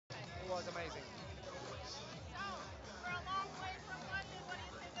was amazing.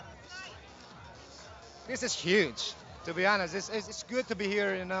 This is huge. To be honest, it's good to be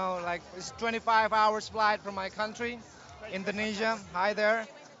here. You know, like it's 25 hours flight from my country, Indonesia. Hi there.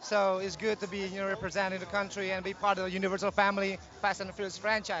 So it's good to be representing the country and be part of the Universal Family Fast and Furious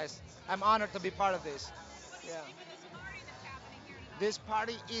franchise. I'm honored to be part of this. Yeah. This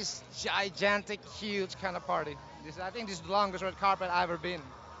party is gigantic, huge kind of party. I think this is the longest red carpet I've ever been.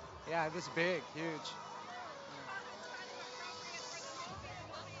 Yeah, this big, huge.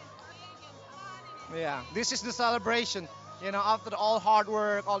 Yeah, this is the celebration. After all hard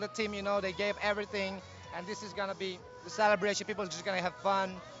work, all the team, they gave everything, and this is gonna be the celebration. People are just gonna have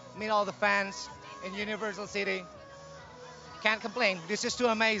fun, meet all the fans in Universal City. Can't complain. This is too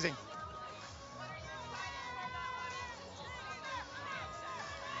amazing.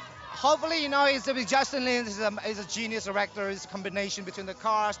 Hopefully, Justin Lin is a genius director. It's a combination between the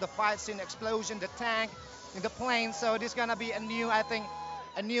cars, the fight scene, explosion, the tank, and the plane. So this gonna be a new, I think,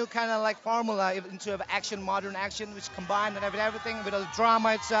 a new kind of like formula into action, modern action, which combined and everything with the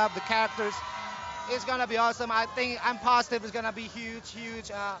drama itself, the characters. It's gonna be awesome. I think I'm positive it's gonna be huge, huge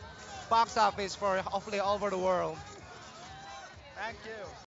box office for hopefully all over the world. Thank you.